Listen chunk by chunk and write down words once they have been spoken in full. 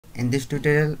In this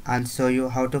tutorial, I'll show you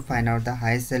how to find out the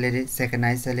highest salary, second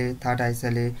highest salary, third highest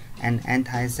salary and nth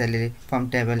highest salary from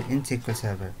table in SQL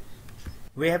Server.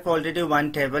 We have already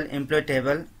one table, employee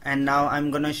table, and now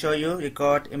I'm gonna show you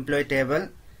record employee table.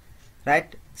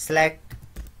 Right? Select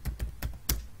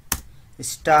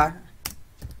star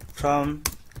from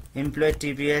employee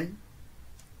TBL.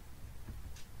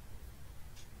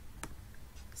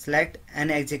 Select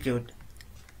and execute.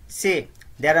 See,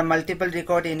 there are multiple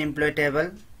records in employee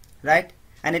table, right?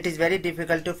 And it is very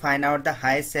difficult to find out the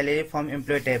highest salary from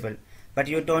employee table. But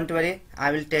you don't worry,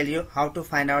 I will tell you how to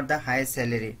find out the highest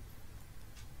salary.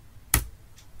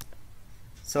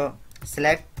 So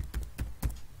select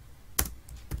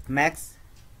max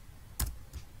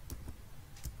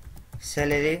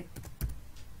salary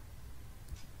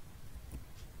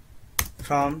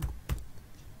from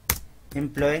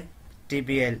employee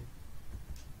TBL.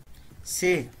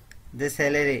 See the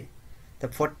salary, the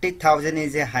 40,000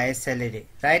 is a highest salary,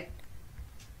 right?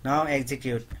 Now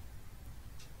execute.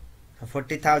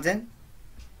 40,000.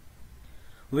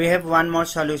 We have one more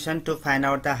solution to find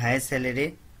out the highest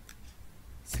salary.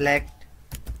 Select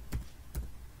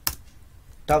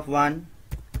top one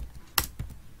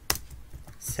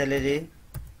salary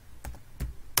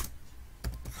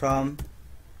from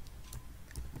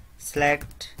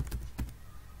select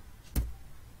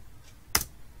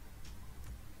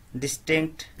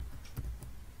distinct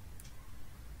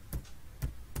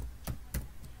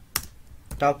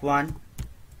top one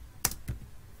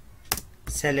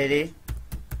salary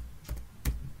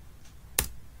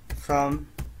from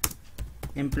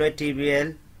employee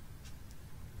TBL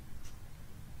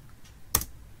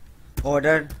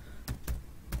order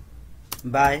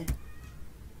by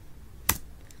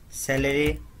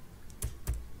salary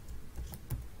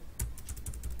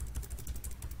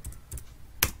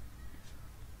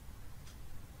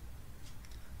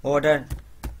order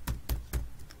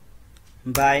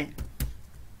by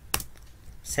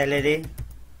salary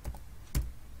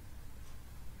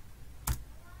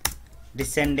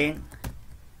descending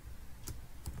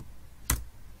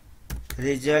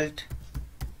result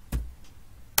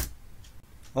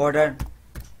order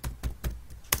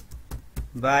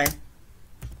by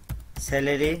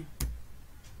salary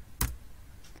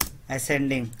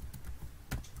ascending.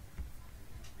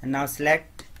 And now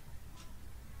select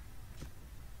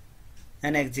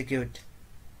and execute.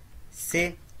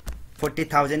 See,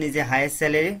 40,000 is the highest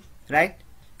salary, right?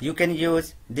 You can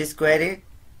use this query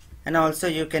and also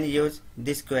you can use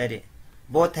this query.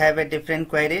 Both have a different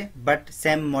query but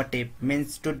same motive,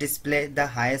 means to display the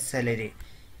highest salary,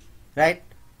 right?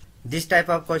 This type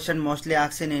of question mostly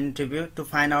asked in interview to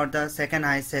find out the second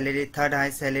highest salary, third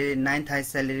highest salary, ninth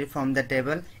highest salary from the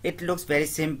table. It looks very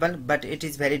simple but it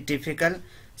is very difficult.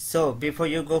 So before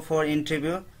you go for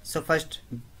interview, so first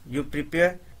you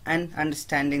prepare and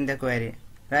understanding the query,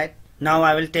 right? Now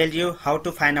I will tell you how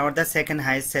to find out the second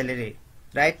highest salary,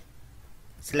 right?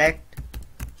 Select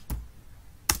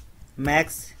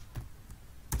max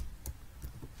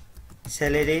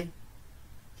salary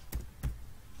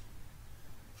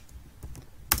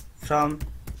from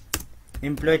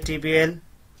employee TBL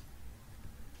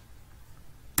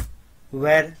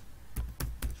where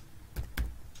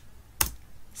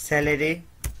salary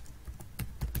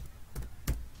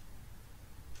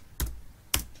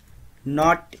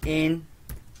not in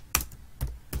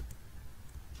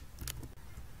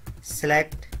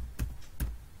select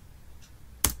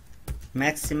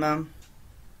maximum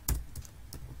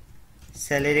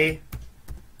salary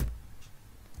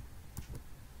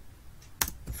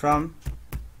from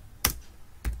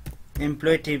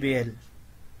employee TBL,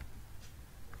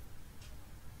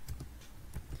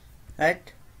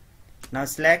 right? Now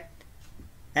select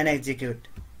and execute.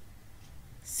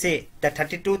 See, the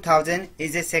 32,000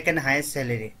 is the second highest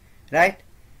salary, right?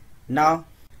 Now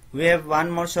we have one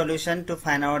more solution to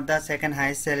find out the second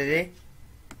highest salary.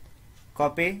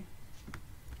 Copy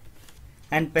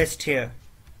and paste here.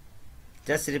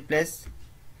 Just replace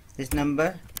this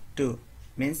number 2,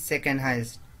 means second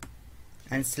highest,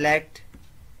 and select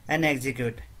and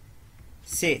execute.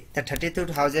 See, the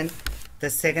 32,000, the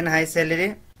second highest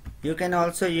salary. You can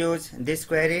also use this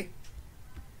query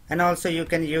and also you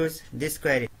can use this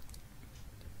query.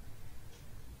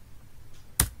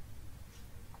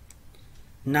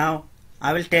 Now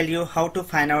I will tell you how to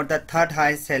find out the third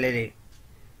highest salary,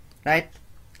 right?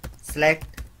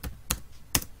 Select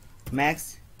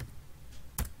max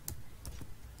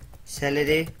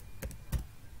salary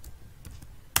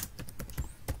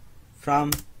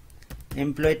from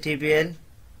employee TBL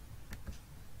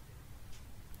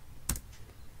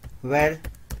where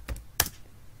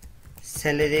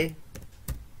salary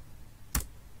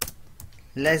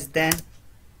less than,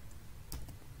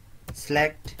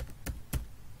 select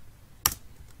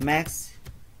max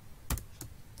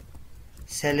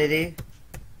salary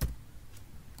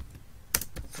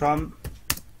from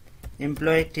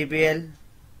employee TBL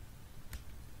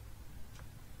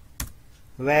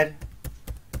where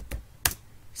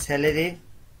salary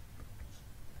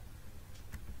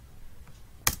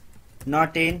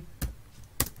not in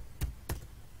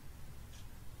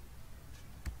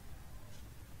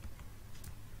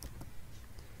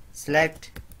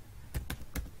select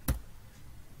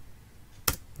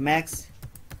max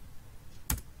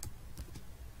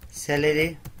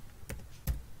salary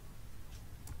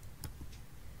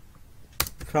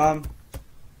from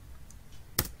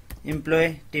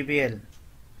employee TBL.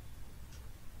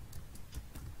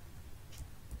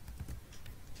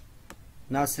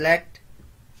 Now select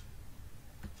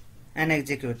and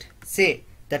execute. See,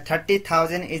 the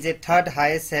 30,000 is a third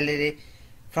highest salary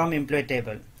from employee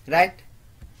table, right?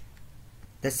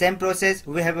 The same process,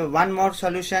 we have one more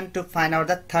solution to find out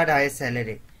the third highest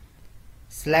salary.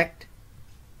 Select,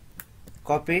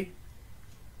 copy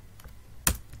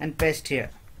and paste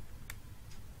here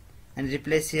and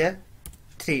replace here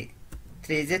 3.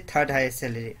 3 is a third highest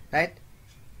salary, right?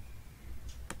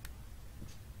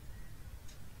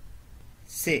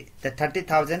 See, the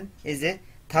 30,000 is a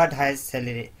third highest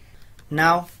salary.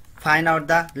 Now find out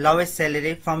the lowest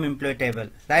salary from employee table,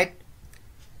 right?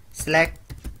 Select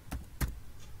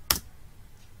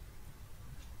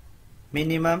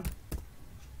minimum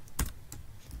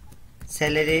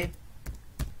salary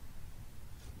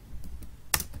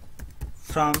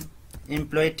from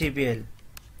employee TBL.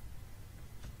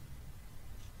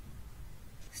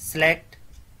 Select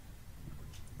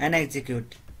and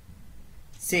execute.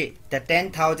 See, the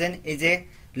 10,000 is a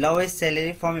lowest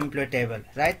salary from employee table,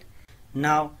 right?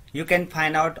 Now you can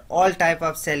find out all type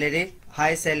of salary: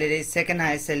 high salary, second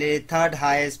highest salary, third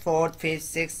highest, fourth, fifth,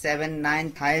 sixth, seventh,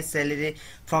 ninth highest salary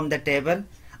from the table.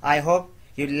 I hope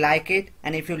you like it,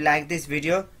 and if you like this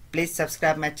video, please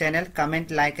subscribe my channel,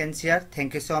 comment, like and share.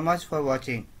 Thank you so much for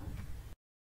watching.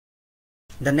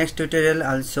 The next tutorial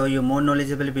I'll show you more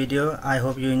knowledgeable video. I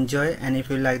hope you enjoy, and if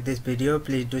you like this video,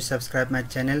 please do subscribe my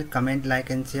channel, comment, like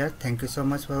and share. Thank you so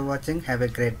much for watching. Have a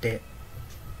great day.